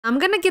I'm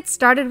gonna get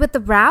started with the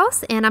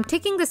brows, and I'm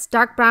taking this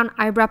dark brown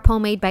eyebrow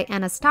pomade by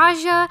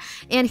Anastasia,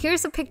 and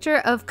here's a picture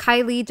of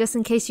Kylie just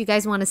in case you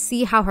guys want to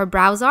see how her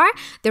brows are.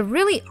 They're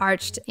really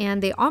arched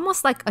and they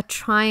almost like a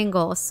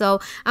triangle,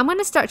 so I'm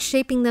gonna start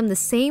shaping them the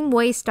same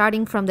way,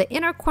 starting from the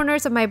inner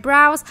corners of my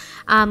brows,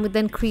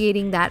 then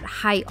creating that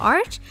high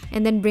arch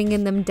and then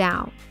bringing them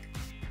down.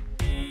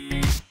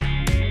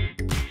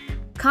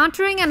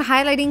 Contouring and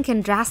highlighting can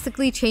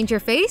drastically change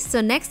your face,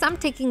 so next I'm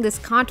taking this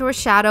contour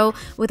shadow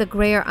with a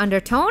grayer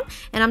undertone,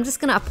 and I'm just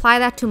going to apply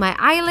that to my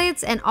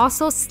eyelids and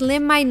also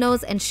slim my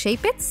nose and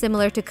shape it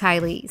similar to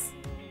Kylie's.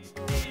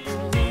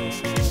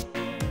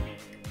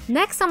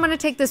 Next, I'm going to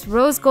take this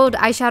rose gold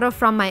eyeshadow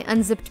from my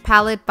Unzipped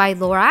palette by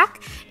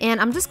Lorac, and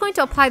I'm just going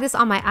to apply this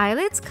on my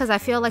eyelids because I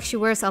feel like she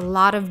wears a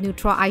lot of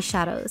neutral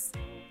eyeshadows.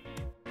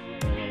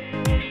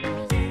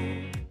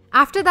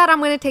 After that, I'm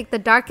going to take the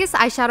darkest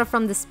eyeshadow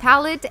from this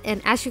palette,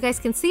 and as you guys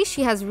can see,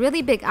 she has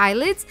really big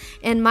eyelids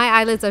and my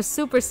eyelids are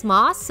super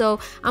small, so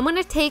I'm going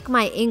to take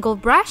my angle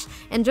brush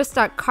and just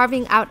start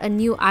carving out a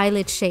new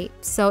eyelid shape.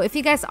 So if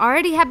you guys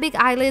already have big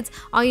eyelids,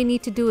 all you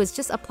need to do is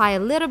just apply a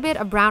little bit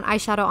of brown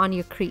eyeshadow on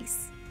your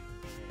crease.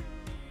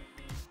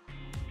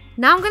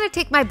 Now I'm going to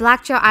take my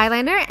black gel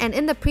eyeliner, and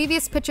in the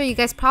previous picture you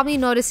guys probably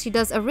noticed she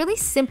does a really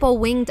simple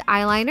winged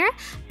eyeliner,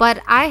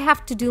 but I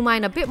have to do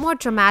mine a bit more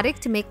dramatic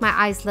to make my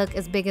eyes look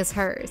as big as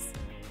hers.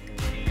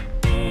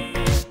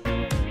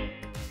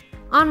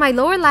 On my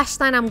lower lash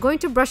line, I'm going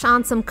to brush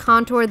on some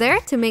contour there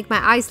to make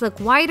my eyes look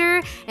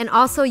wider and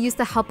also use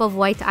the help of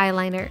white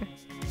eyeliner.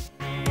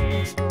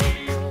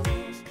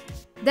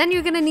 Then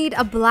you're going to need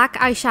a black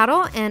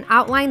eyeshadow and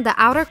outline the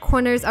outer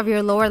corners of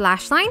your lower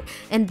lash line,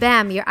 and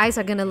bam, your eyes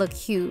are going to look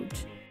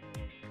huge.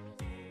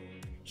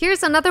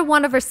 Here's another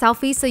one of her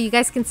selfies so you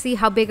guys can see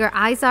how big her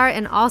eyes are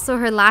and also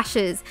her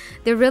lashes.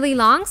 They're really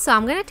long, so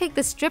I'm going to take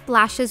the strip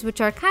lashes, which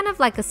are kind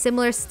of like a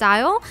similar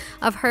style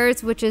of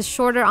hers, which is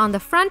shorter on the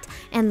front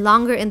and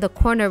longer in the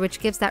corner, which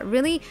gives that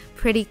really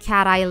pretty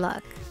cat eye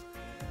look.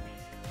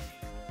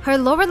 Her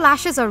lower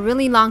lashes are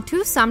really long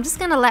too, so I'm just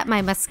going to let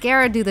my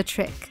mascara do the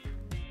trick.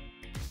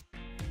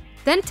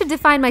 Then to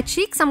define my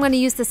cheeks, I'm going to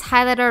use this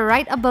highlighter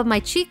right above my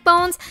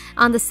cheekbones,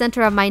 on the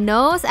center of my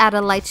nose, add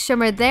a light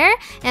shimmer there,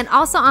 and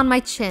also on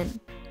my chin.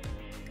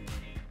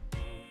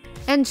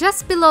 And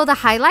just below the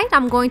highlight,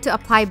 I'm going to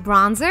apply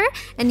bronzer,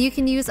 and you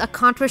can use a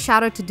contour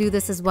shadow to do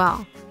this as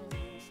well.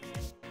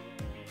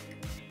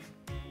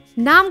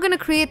 Now I'm going to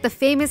create the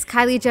famous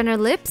Kylie Jenner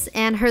lips,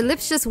 and her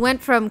lips just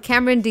went from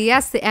Cameron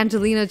Diaz to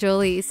Angelina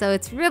Jolie, so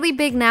it's really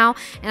big now,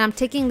 and I'm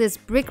taking this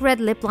brick red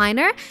lip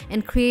liner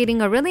and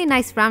creating a really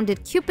nice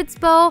rounded cupid's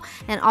bow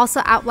and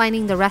also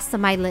outlining the rest of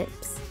my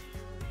lips.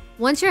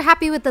 Once you're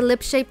happy with the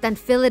lip shape, then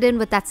fill it in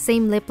with that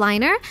same lip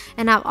liner,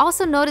 and I've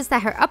also noticed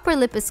that her upper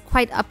lip is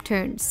quite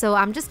upturned, so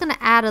I'm just going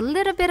to add a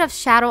little bit of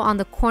shadow on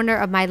the corner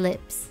of my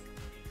lips.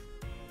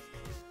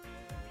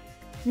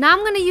 Now I'm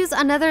going to use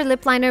another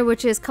lip liner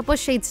which is a couple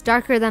shades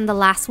darker than the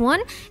last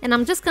one, and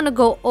I'm just going to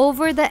go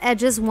over the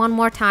edges one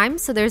more time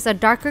so there's a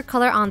darker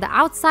color on the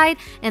outside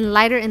and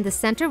lighter in the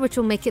center, which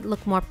will make it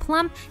look more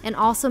plump and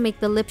also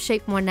make the lip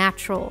shape more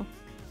natural.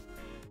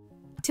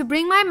 To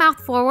bring my mouth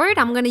forward,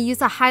 I'm going to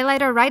use a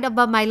highlighter right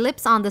above my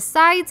lips on the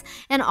sides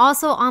and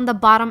also on the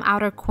bottom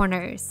outer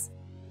corners.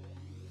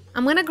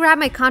 I'm going to grab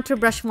my contour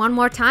brush one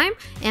more time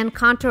and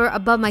contour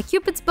above my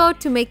cupid's bow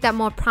to make that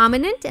more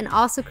prominent and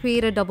also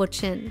create a double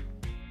chin.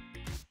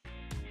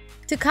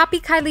 To copy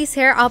Kylie's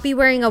hair, I'll be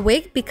wearing a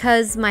wig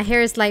because my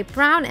hair is light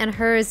brown and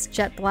hers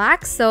jet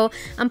black. So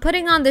I'm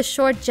putting on this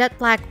short jet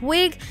black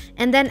wig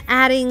and then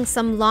adding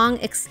some long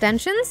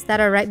extensions that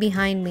are right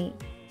behind me.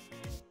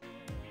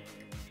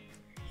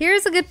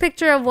 Here's a good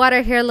picture of what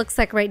her hair looks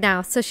like right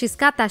now. So she's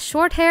got that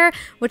short hair,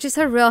 which is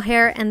her real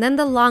hair, and then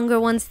the longer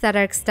ones that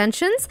are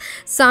extensions.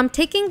 So I'm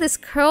taking this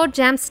Curl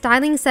Jam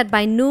styling set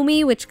by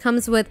Nume, which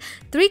comes with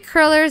 3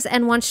 curlers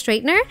and 1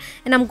 straightener.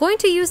 And I'm going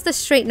to use the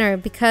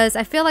straightener because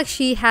I feel like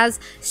she has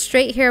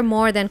straight hair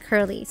more than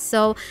curly.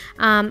 So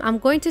I'm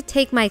going to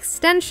take my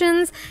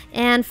extensions,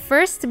 and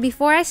first,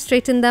 before I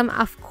straighten them,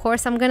 of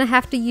course, I'm going to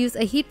have to use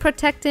a heat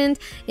protectant.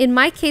 In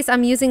my case,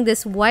 I'm using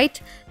this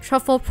white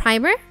Truffle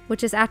primer,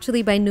 which is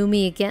actually by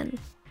Nume again.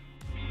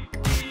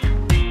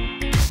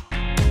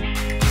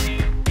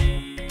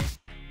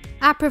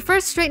 I prefer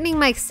straightening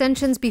my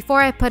extensions before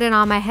I put it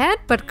on my head,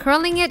 but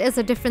curling it is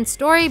a different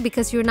story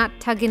because you're not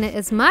tugging it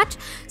as much.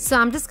 So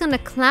I'm just going to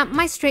clamp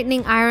my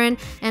straightening iron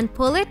and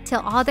pull it till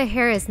all the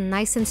hair is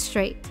nice and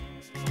straight.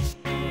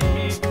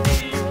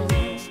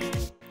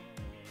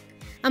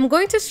 I'm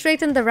going to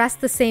straighten the rest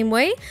the same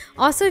way.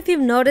 Also, if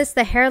you've noticed,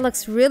 the hair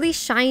looks really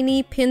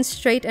shiny, pin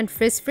straight, and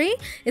frizz-free.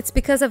 It's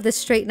because of the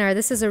straightener.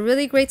 This is a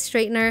really great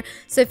straightener.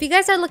 So if you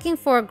guys are looking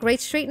for a great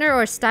straightener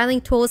or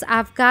styling tools,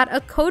 I've got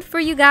a code for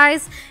you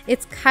guys.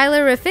 It's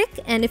Kylerific,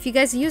 and if you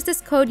guys use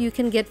this code, you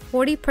can get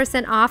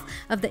 40% off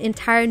of the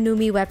entire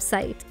Nume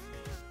website.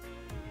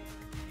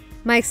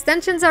 My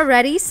extensions are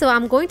ready, so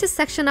I'm going to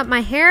section up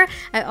my hair.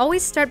 I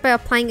always start by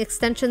applying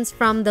extensions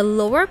from the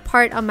lower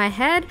part of my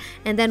head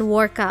and then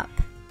work up.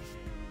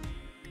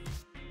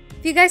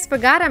 If you guys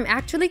forgot, I'm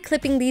actually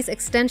clipping these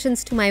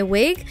extensions to my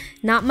wig,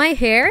 not my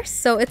hair,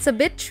 so it's a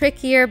bit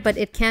trickier, but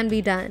it can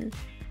be done.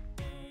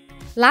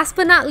 Last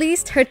but not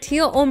least, her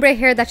teal ombre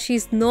hair that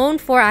she's known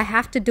for, I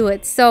have to do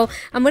it. So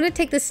I'm going to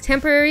take this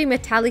temporary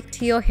metallic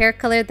teal hair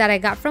color that I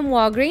got from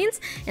Walgreens,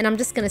 and I'm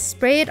just going to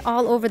spray it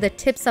all over the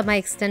tips of my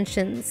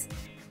extensions.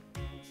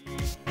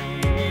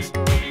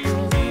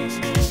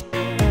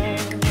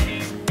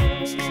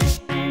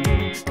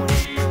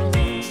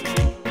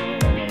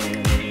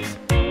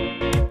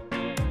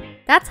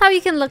 That's how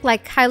you can look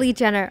like Kylie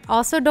Jenner.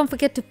 Also, don't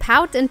forget to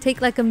pout and take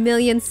like a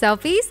million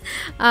selfies.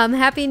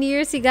 Happy New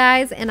Year's, you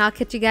guys, and I'll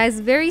catch you guys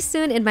very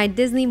soon in my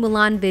Disney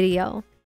Mulan video.